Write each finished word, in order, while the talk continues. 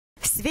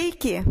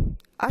Sveiki,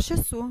 aš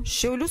esu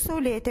Šiaulių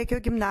Saulėtekio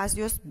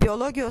gimnazijos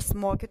biologijos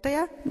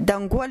mokytoja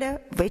Danguolė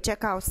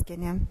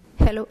Vaičekauskienė.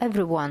 Hello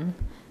everyone,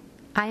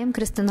 I am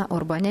Kristina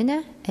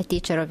Urbanenė, a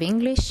teacher of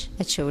English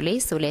at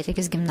Šiauliai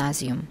Saulėtekis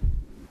Gymnasium.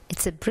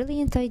 It's a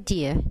brilliant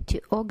idea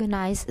to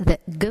organize the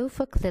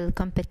FOR CLIL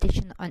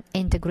competition on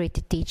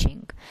integrated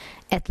teaching.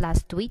 At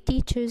last, we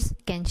teachers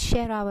can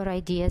share our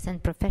ideas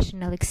and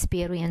professional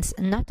experience,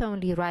 not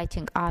only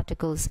writing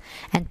articles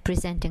and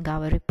presenting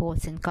our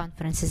reports in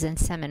conferences and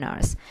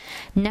seminars.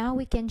 Now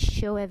we can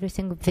show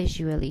everything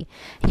visually,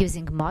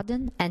 using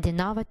modern and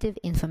innovative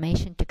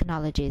information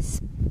technologies.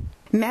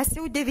 Mes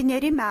jau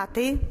 9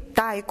 metai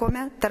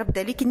taikome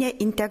tarpdalykinę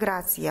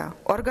integraciją,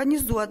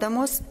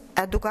 organizuodamos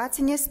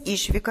edukacinės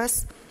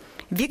išvykas,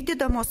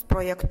 vykdydamos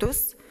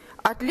projektus,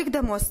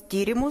 atlikdamos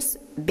tyrimus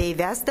bei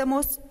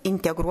vesdamos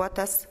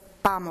integruotas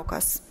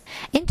pamokas.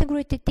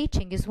 Integrated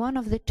teaching is one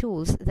of the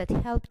tools that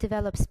help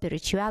develop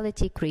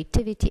spirituality,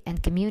 creativity,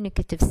 and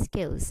communicative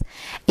skills.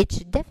 It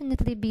should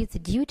definitely be the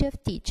duty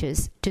of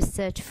teachers to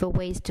search for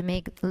ways to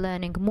make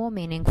learning more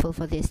meaningful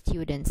for their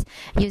students,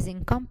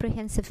 using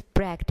comprehensive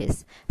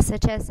practice,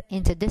 such as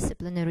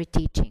interdisciplinary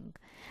teaching.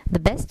 The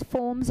best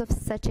forms of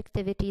such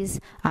activities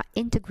are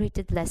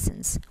integrated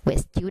lessons, where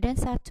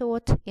students are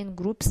taught in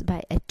groups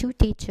by a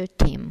two-teacher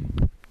team.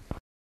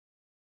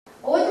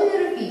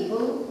 Ordinary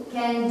people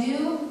can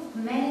do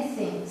many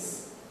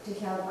things to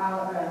help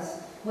our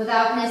Earth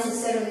without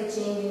necessarily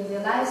changing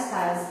their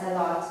lifestyles a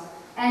lot.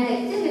 And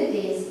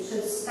activities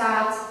should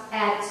start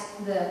at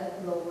the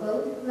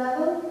local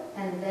level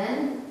and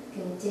then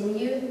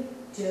continue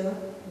to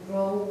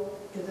grow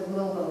to the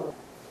global.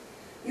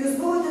 Jūs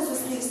buvote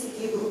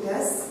suskirstyti į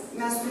grupės,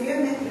 mes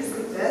turėjome 3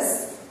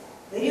 grupės,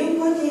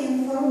 rinkote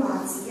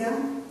informaciją,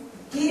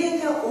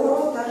 tyrėte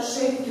oro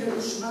taršą ir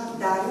triukšmą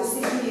Dariaus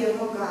ir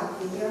Girėno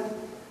gatvėje,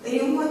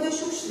 rinkote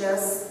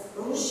šiukšles,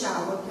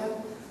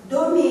 rūšiavote,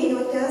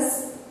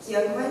 domėjotės,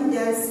 kiek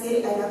vandens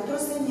ir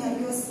elektros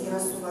energijos yra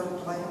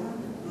suvartojama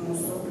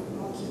mūsų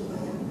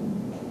mokykloje.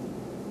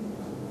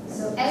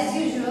 So, as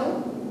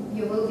usual,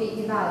 you will be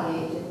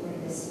evaluated in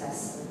this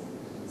lesson.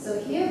 So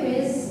here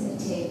is a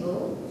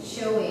table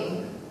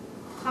showing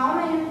how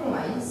many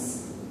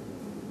points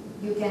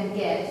you can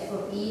get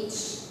for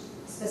each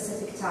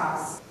specific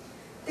task.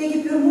 Taigi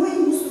pirmoji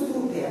mūsų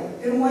grupė.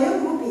 Pirmoje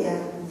grupėje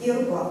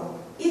dirbo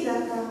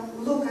Iveta,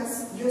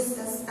 Lukas,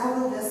 Justas,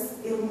 Evaldas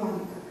ir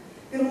Monika.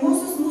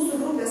 Pirmosios mūsų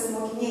grupės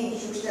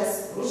mokiniai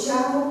šiukšles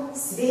rūšiavo,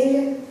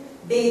 svėrė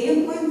bei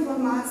rinko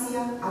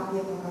informaciją apie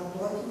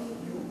pakartotinį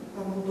jų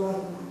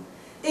panaudojimą.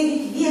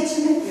 Taigi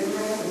kviečiame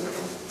pirmąją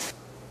grupę.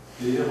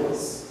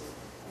 Tyrimas.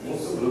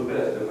 Mūsų grupė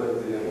atliko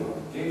tyrimą.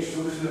 Kiek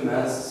šiukšlių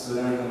mes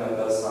surenkame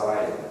per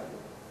savaitę?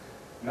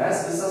 Mes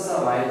visą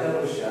savaitę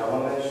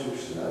rūšiavome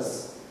šiukšles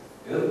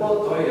ir po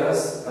to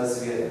jas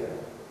pasvėrėme.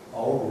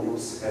 Our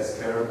groups has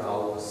carried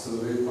out a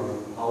survey on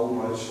how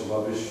much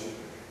rubbish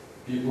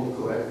people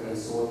collect and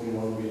sort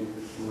in 1 week.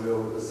 We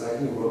were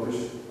recycling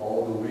rubbish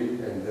all the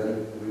week and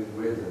then we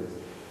weighed it.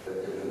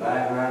 In the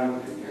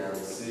diagram, you can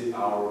see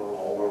our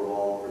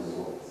overall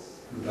results.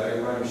 The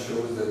diagram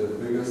shows that the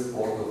biggest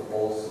part of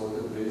all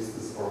sorted waste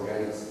is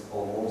organics,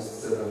 almost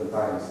 7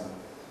 times,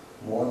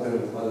 more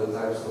than other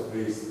types of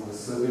waste. The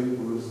survey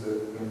proves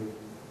the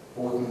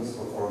importance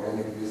of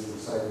organic waste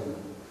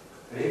recycling.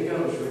 Reikia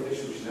rūšiuoti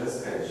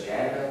šiukšles, kad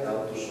žemė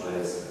taptų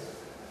švaresnė.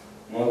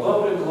 Nuo to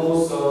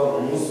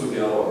priklauso mūsų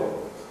gerovė.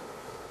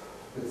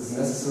 It is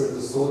necessary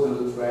to sort the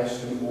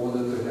trash in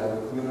order to have a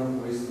cleaner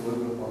place to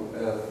live on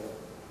Earth.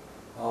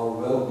 Our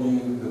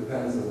well-being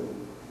depends on it.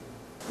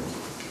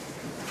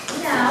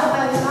 Now I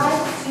would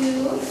like to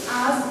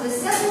ask the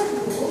second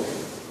group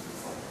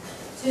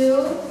to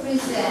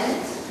present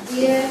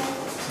their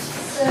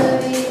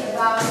survey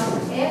about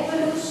air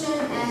pollution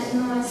and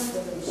noise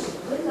pollution.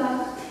 Good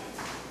luck.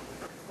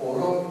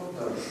 Oro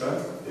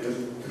tarša ir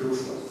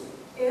triukšmas.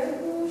 Air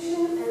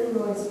pollution and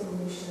noise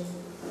pollution.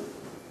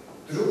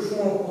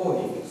 Triukšmo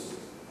poveikis.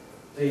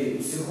 Tai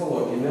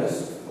psichologinės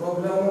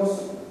problemos,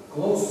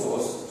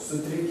 klausos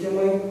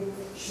sutrikimai,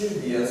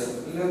 širdies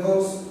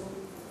ligos,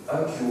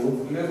 akių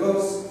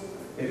ligos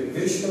ir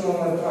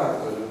virškinamojo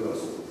trakto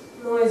ligos.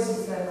 Noise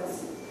effects.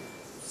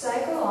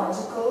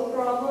 Psychological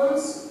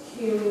problems,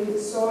 hearing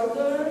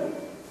disorder,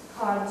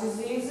 heart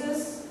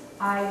diseases,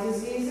 eye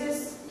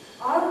diseases.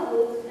 Our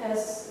group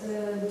has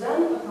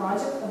done a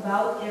project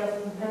about air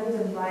and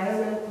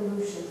environment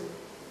pollution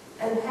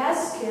and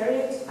has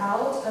carried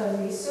out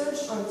a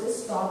research on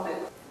this topic.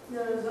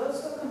 The results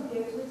were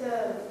compared with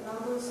the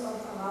numbers of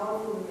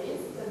allowable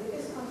rate. The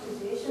biggest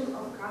concentration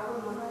of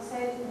carbon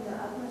monoxide in the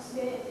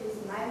atmosphere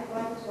is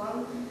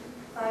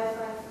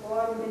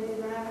 9.1554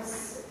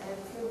 milligrams per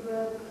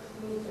cubic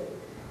meter.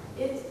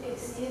 It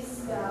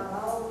exceeds the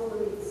allowable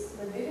rates.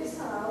 The biggest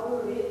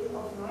allowable rate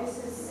of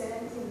noise is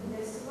 17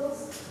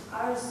 decibels.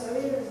 Our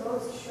survey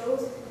results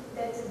show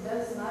that it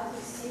does not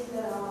exceed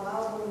the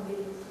allowable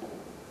rate.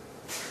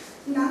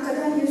 Na,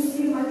 kadangi jūs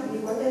tyrimą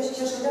atlikote,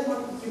 čia šalia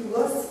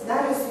mokyklos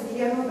Dariaus ir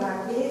Girėno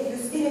gatvėje,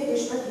 jūs tyrėte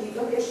iš pat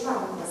ryto prieš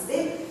valandas,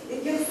 taip? Ir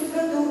kiek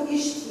supratau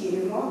iš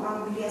tyrimo,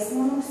 anglies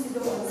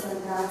monoksido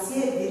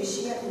koncentracija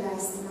viršija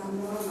leistiną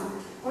normą.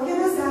 Kokią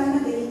mes galime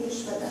daryti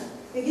išvadą?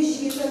 Taigi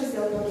šį rytą vis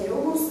dėlto geriau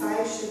mums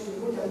aiškinti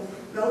būtent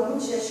galbūt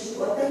čia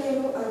šituo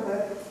takeliu arba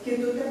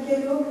kitų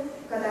takeliu,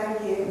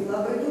 kadangi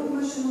labai daug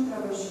mašinų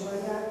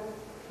pravažiuoja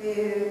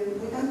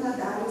būtent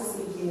Adaliaus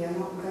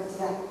Ilgėjimo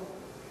gatve.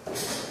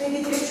 Taigi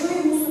trečioji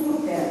mūsų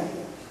grupė.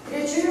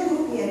 Trečioje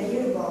grupėje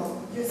dirbo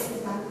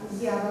Justina,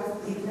 Ieva,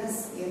 Ignas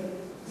ir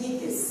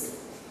Gytis.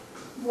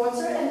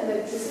 Water and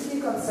electricity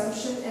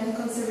consumption and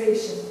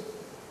conservation.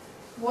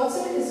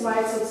 Water is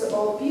vital to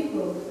all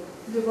people.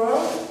 The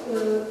world,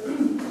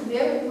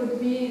 there would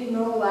be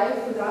no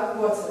life without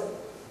water.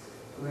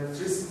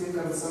 Electricity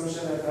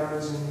consumption at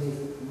Arjani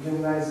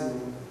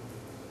Gymnasium.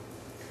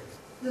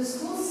 The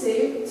school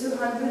saved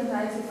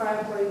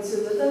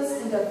 295.2 liters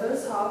in the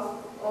first half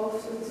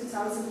of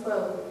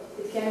 2012.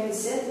 It can be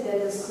said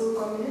that the school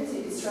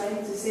community is trying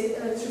to save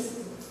electricity.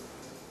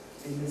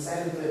 We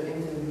decided to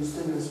interview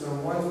students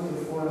from 1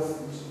 to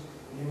 4th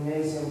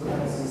gymnasium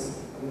classes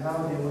on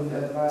how they would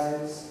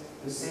advise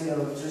to save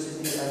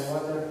electricity and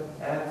water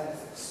at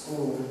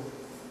school.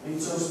 We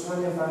chose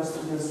 25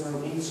 students from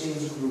each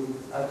age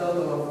group. A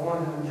total of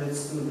 100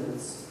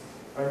 students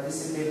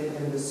participated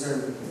in the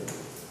survey.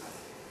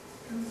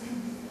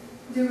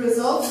 The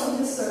results of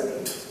the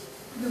survey.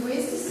 The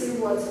ways to save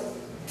water.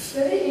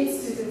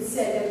 38 students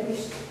said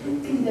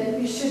that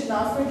we should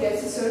not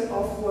forget to turn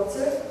off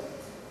water.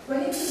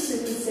 22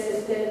 students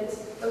said that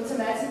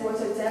automatic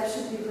water taps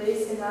should be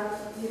placed in our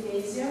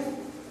gymnasium.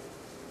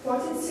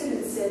 14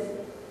 students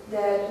said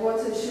that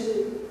water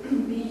should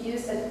be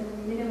used at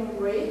minimum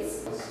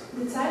rates.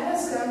 The time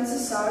has come to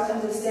start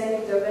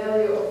understanding the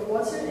value of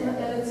water and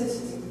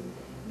electricity.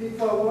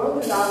 Before a world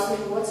without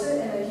clean water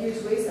and a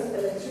huge waste of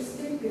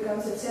electricity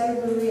becomes a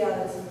terrible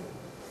reality.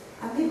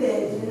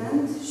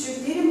 Apibendrinant šių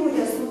tyrimų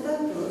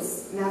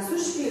rezultatus, mes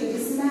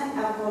užpildysime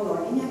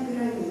ekologinę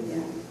piramidę.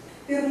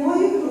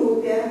 Pirmoji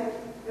grupė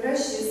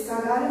rašys, ką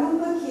galima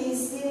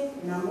pakeisti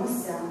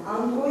namuose.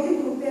 Antroji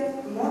grupė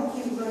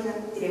mokykloje,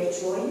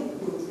 trečioji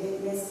grupė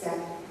mieste.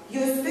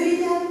 Jūs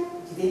turite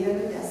 2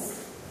 minutės.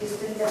 Jūs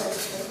turite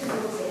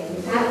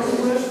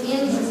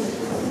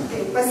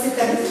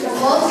pasitarti.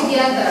 All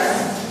together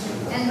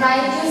and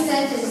write 2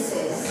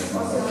 sentences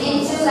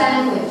in 2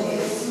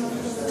 languages.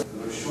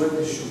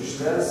 Rūšiuoti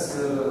šiukšles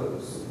ir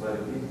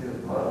sutvarkyti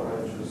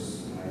parvačius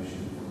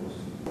maišytus.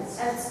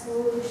 At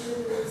school we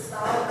should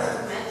install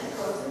automatic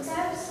water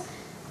taps,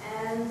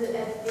 and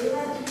at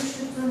daylight we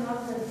should turn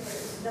off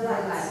the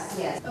lights.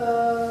 Yes.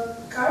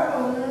 Car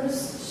owners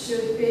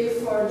should pay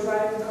for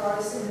driving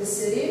cars in the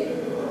city,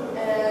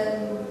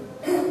 and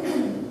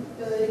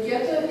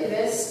reikėtų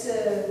įvesti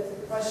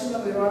mašinų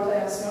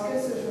vairuotojams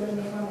mokesčius už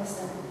važinėjimą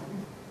mieste.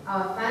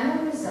 Our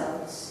final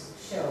results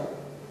show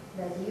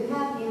that you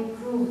have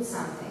improved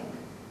something.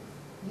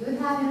 You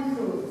have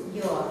improved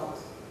your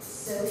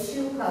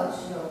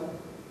socio-cultural,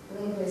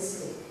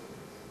 linguistic,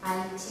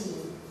 IT,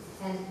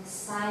 and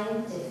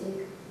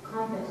scientific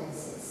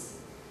competencies.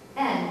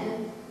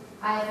 And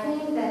I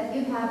think that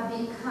you have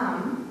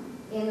become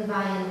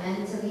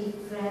environmentally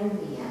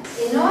friendlier.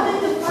 In order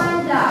to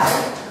find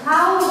out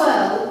how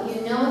well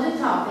you know the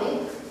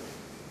topic,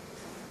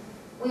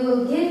 we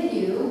will give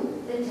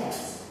you the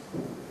test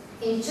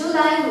in 2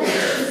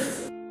 languages.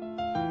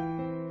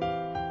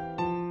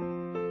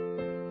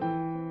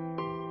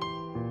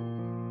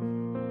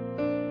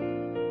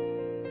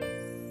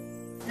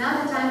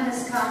 Now the time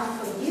has come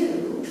for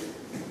you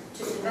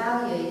to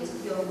evaluate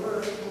your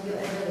work and your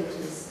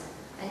abilities,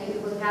 and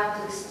you will have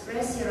to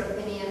express your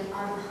opinion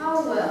on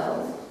how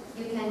well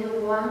you can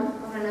do one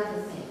or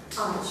another thing.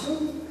 Ačiū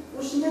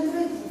už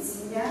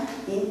netradicinę,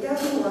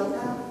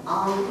 integruotą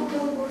anglų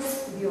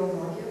kalbos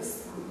biologijos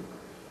pamoką.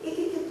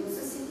 Iki kitų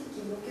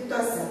susitikimų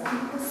kitose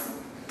pamokose.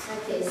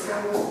 Okay, so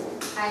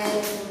I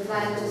would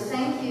like to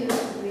thank you.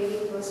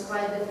 Really, it was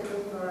quite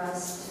difficult for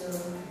us to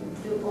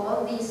do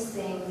all these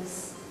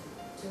things,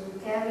 to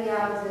carry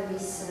out the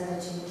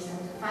researches and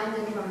to find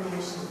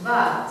information.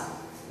 But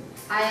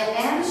I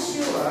am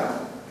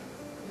sure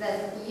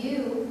that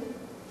you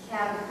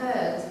have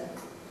heard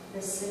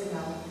the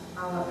signal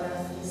our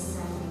Earth is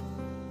sending.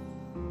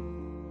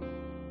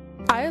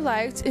 I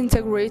liked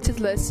integrated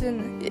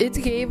lesson. It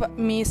gave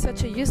me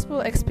such a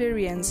useful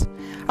experience.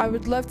 I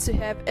would love to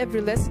have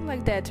every lesson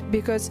like that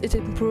because it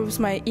improves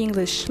my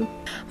English.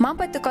 Man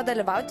patiko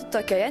dalyvauti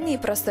tokioje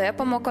neįprastoje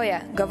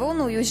pamokoje. Gavau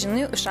naujų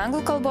žinių iš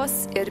anglų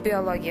kalbos ir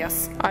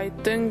biologijos. I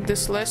think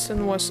this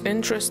lesson was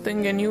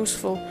interesting and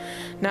useful.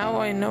 Now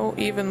I know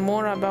even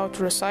more about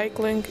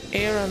recycling,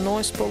 air and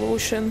noise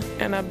pollution,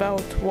 and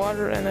about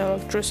water and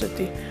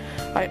electricity.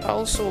 I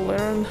also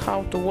learned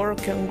how to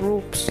work in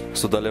groups.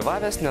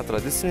 Sudalyvavęs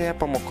netradicinėje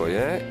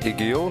pamokoje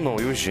įgijau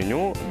naujų žinių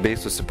bei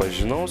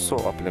susipažinau su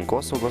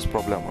aplinkosaugos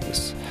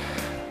problemomis.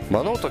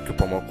 Manau, tokių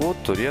pamokų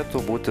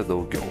turėtų būti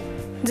daugiau.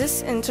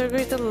 This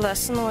integrated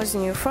lesson was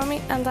new for me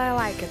and I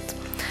like it.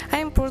 I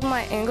improved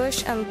my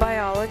English and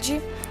biology,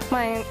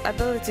 my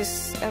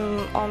abilities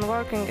on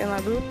working in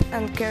a group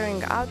and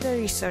carrying out the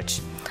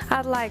research.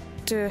 I'd like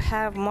to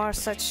have more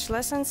such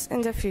lessons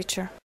in the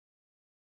future.